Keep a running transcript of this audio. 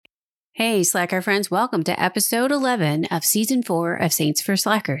Hey, Slacker friends, welcome to episode 11 of season 4 of Saints for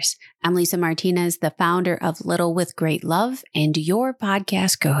Slackers. I'm Lisa Martinez, the founder of Little with Great Love and your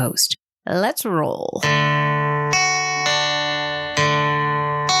podcast co-host. Let's roll. Don't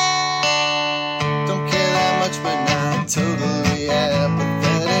care that much, but not totally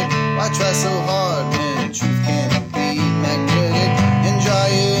apathetic. Why try so hard when truth can't be magnetic and draw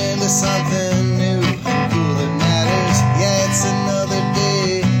you into something new, cool that matters? Yeah, it's another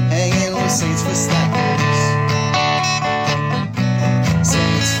day hanging with Saints for Slackers.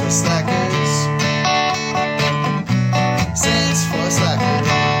 Saints for Slackers. Saints for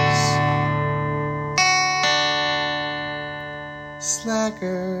Slackers.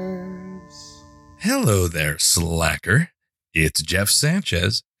 Slackers. Hello there, Slacker. It's Jeff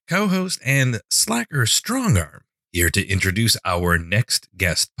Sanchez, co-host and Slacker Strongarm, here to introduce our next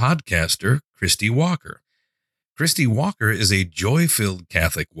guest podcaster, Christy Walker. Christy Walker is a joy-filled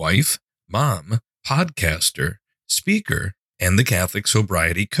Catholic wife, mom, podcaster, speaker, and the Catholic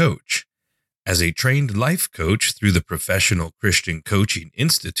sobriety coach. As a trained life coach through the Professional Christian Coaching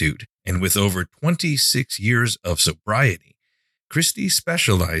Institute, and with over 26 years of sobriety, Christy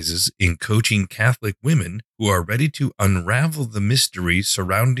specializes in coaching Catholic women who are ready to unravel the mysteries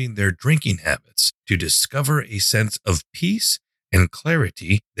surrounding their drinking habits to discover a sense of peace and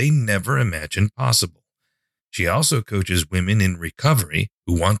clarity they never imagined possible. She also coaches women in recovery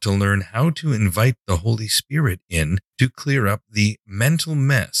who want to learn how to invite the Holy Spirit in to clear up the mental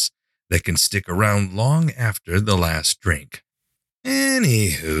mess that can stick around long after the last drink.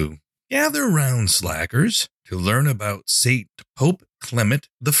 Anywho, gather round, Slackers, to learn about Saint Pope Clement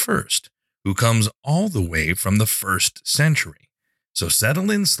I, who comes all the way from the 1st century. So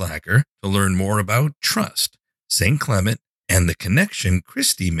settle in, Slacker, to learn more about trust, Saint Clement, and the connection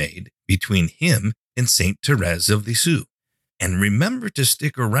Christy made between him and Saint Therese of Lisieux. And remember to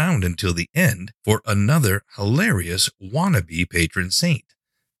stick around until the end for another hilarious wannabe patron saint.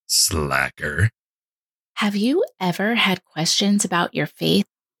 Slacker. Have you ever had questions about your faith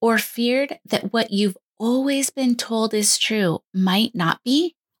or feared that what you've always been told is true might not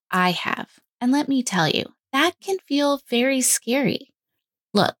be? I have. And let me tell you, that can feel very scary.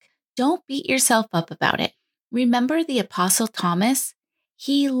 Look, don't beat yourself up about it. Remember the Apostle Thomas?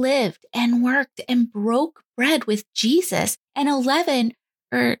 He lived and worked and broke bread with Jesus and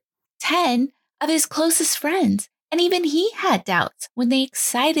 10 of his closest friends. And even he had doubts when they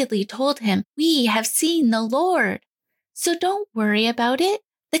excitedly told him, "We have seen the Lord." So don't worry about it.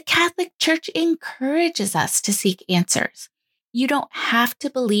 The Catholic Church encourages us to seek answers. You don't have to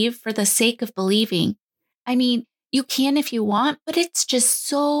believe for the sake of believing. I mean, you can if you want, but it's just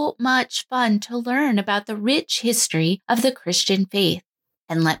so much fun to learn about the rich history of the Christian faith.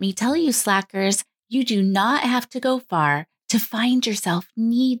 And let me tell you, Slackers, you do not have to go far to find yourself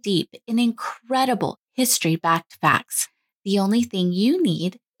knee-deep in incredible history-backed facts. The only thing you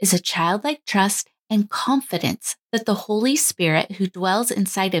need is a childlike trust and confidence that the Holy Spirit who dwells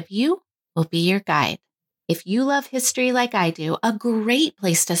inside of you will be your guide. If you love history like I do, a great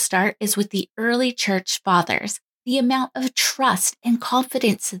place to start is with the early church fathers. The amount of trust and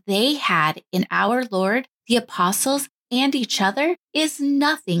confidence they had in our Lord, the apostles, and each other is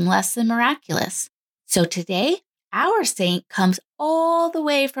nothing less than miraculous. So today, our saint comes all the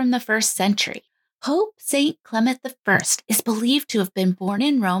way from the 1st century. Pope Saint Clement I is believed to have been born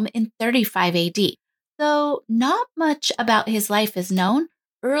in Rome in 35 AD. Though not much about his life is known,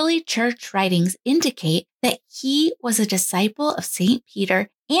 early church writings indicate that he was a disciple of St. Peter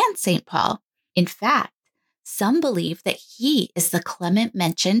and St. Paul. In fact, some believe that he is the Clement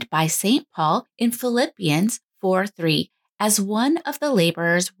mentioned by St. Paul in Philippians 4:3 as one of the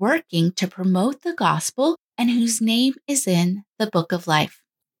laborers working to promote the gospel and whose name is in the Book of Life.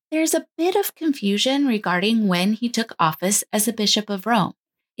 There's a bit of confusion regarding when he took office as a Bishop of Rome.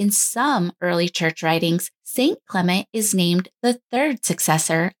 In some early church writings, St. Clement is named the 3rd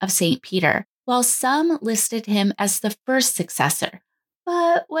successor of St. Peter, while some listed him as the 1st successor.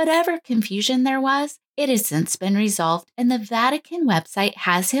 But whatever confusion there was, it has since been resolved, and the Vatican website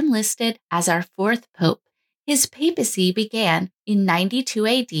has him listed as our 4th pope. His papacy began in 92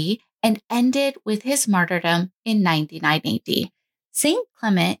 AD and ended with his martyrdom in 99 AD. St.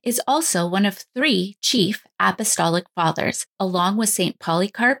 Clement is also one of 3 chief apostolic fathers, along with St.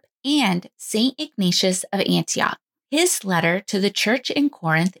 Polycarp and St. Ignatius of Antioch. His letter to the church in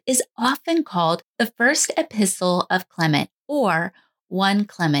Corinth is often called the first epistle of Clement, or 1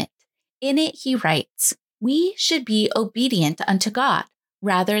 Clement. In it he writes, "We should be obedient unto God,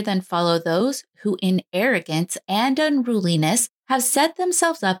 rather than follow those who in arrogance and unruliness have set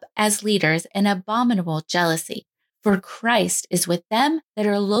themselves up as leaders in abominable jealousy. For Christ is with them that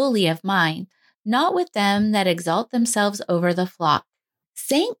are lowly of mind, not with them that exalt themselves over the flock.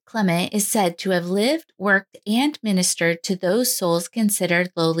 Saint Clement is said to have lived, worked, and ministered to those souls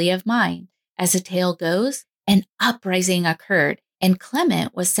considered lowly of mind. As the tale goes, an uprising occurred, and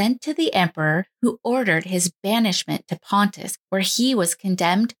Clement was sent to the emperor, who ordered his banishment to Pontus, where he was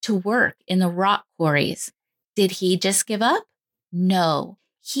condemned to work in the rock quarries. Did he just give up? No,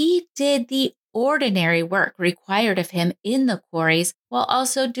 he did the ordinary work required of him in the quarries, while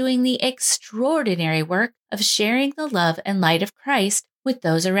also doing the extraordinary work of sharing the love and light of Christ with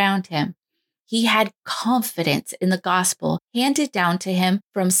those around him. He had confidence in the gospel handed down to him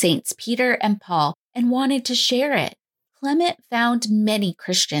from Saints Peter and Paul and wanted to share it. Clement found many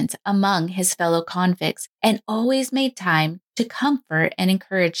Christians among his fellow convicts and always made time to comfort and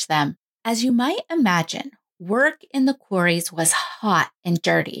encourage them. As you might imagine, work in the quarries was hot and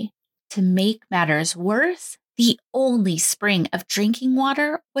dirty. To make matters worse, the only spring of drinking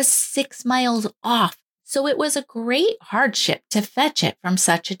water was 6 miles off, so it was a great hardship to fetch it from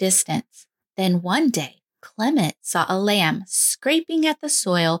such a distance. Then one day, Clement saw a lamb scraping at the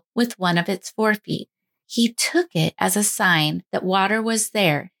soil with one of its forefeet. He took it as a sign that water was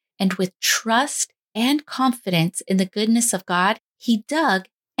there, and with trust and confidence in the goodness of God, he dug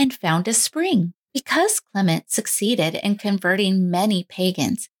and found a spring. Because Clement succeeded in converting many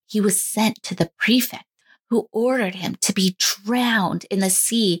pagans, he was sent to the prefect, who ordered him to be drowned in the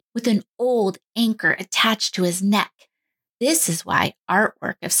sea with an old anchor attached to his neck. This is why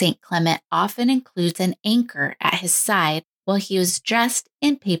artwork of St. Clement often includes an anchor at his side while he was dressed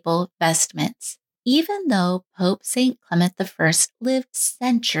in papal vestments. Even though Pope St. Clement I lived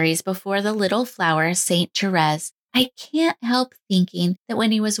centuries before the little flower St. Therese, I can't help thinking that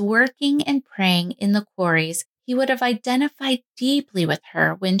when he was working and praying in the quarries, he would have identified deeply with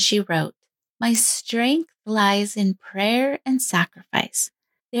her when she wrote, "My strength lies in prayer and sacrifice.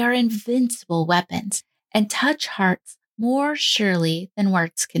 They are invincible weapons and touch hearts more surely than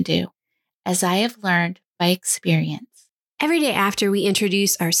words can do, as I have learned by experience." Every day after we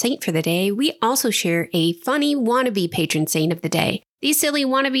introduce our saint for the day, we also share a funny wannabe patron saint of the day. These silly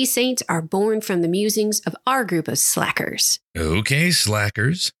wannabe saints are born from the musings of our group of slackers. Okay,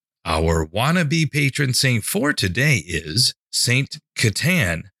 slackers. Our wannabe patron saint for today is Saint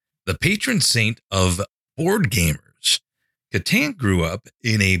Catan, the patron saint of board gamers. Catan grew up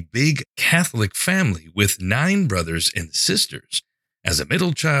in a big Catholic family with 9 brothers and sisters. As a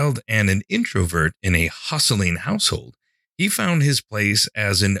middle child and an introvert in a hustling household, he found his place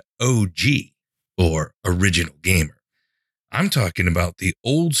as an OG, or original gamer. I'm talking about the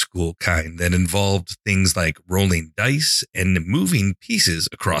old school kind that involved things like rolling dice and moving pieces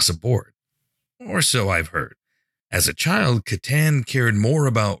across a board. Or so I've heard. As a child, Catan cared more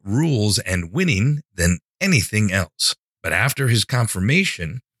about rules and winning than anything else. But after his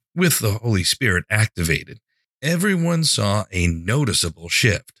confirmation, with the Holy Spirit activated, everyone saw a noticeable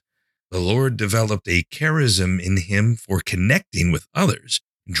shift. The Lord developed a charism in him for connecting with others,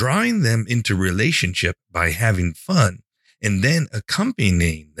 drawing them into relationship by having fun, and then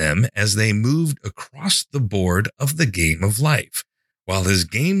accompanying them as they moved across the board of the game of life. While his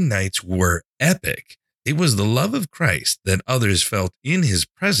game nights were epic, it was the love of Christ that others felt in his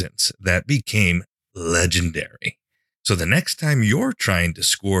presence that became legendary. So the next time you're trying to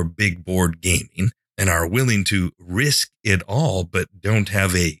score big board gaming and are willing to risk it all but don't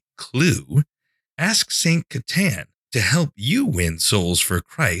have a clue, ask Saint Catan to help you win souls for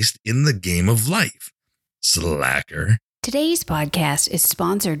Christ in the game of life. Slacker. Today's podcast is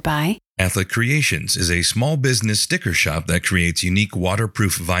sponsored by Catholic Creations is a small business sticker shop that creates unique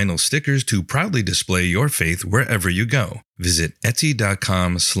waterproof vinyl stickers to proudly display your faith wherever you go. Visit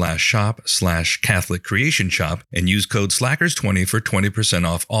etsy.com/shop/Catholic Creation Shop and use code SLACKERS20 for 20%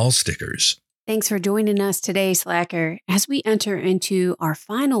 off all stickers. Thanks for joining us today, Slacker. As we enter into our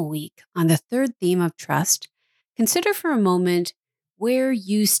final week on the third theme of trust, consider for a moment where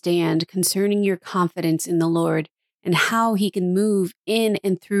you stand concerning your confidence in the Lord and how he can move in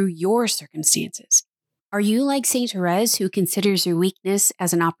and through your circumstances. Are you like St. Therese, who considers your weakness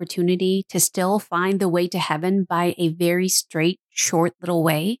as an opportunity to still find the way to heaven by a very straight, short little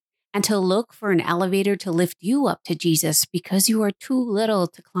way, and to look for an elevator to lift you up to Jesus because you are too little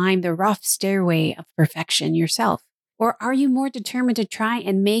to climb the rough stairway of perfection yourself? Or are you more determined to try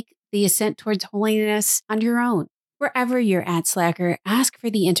and make the ascent towards holiness on your own? Wherever you're at, Slacker, ask for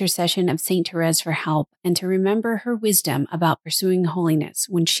the intercession of St. Therese for help and to remember her wisdom about pursuing holiness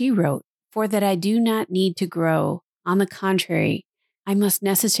when she wrote, "For that I do not need to grow. On the contrary, I must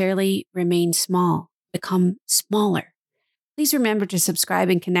necessarily remain small, become smaller. Please remember to subscribe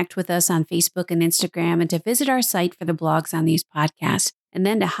and connect with us on Facebook and Instagram, and to visit our site for the blogs on these podcasts, and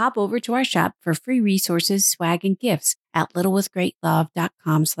then to hop over to our shop for free resources, swag, and gifts at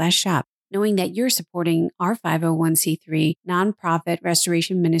littlewithgreatlove.com/shop, knowing that you're supporting our 501c3 nonprofit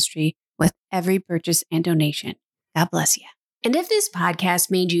restoration ministry with every purchase and donation. God bless you. And if this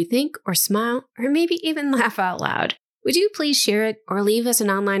podcast made you think or smile or maybe even laugh out loud, would you please share it or leave us an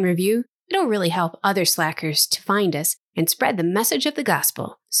online review? It'll really help other slackers to find us and spread the message of the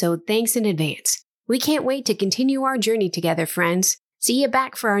gospel. So thanks in advance. We can't wait to continue our journey together, friends. See you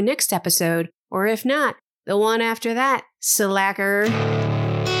back for our next episode, or if not, the one after that, slacker.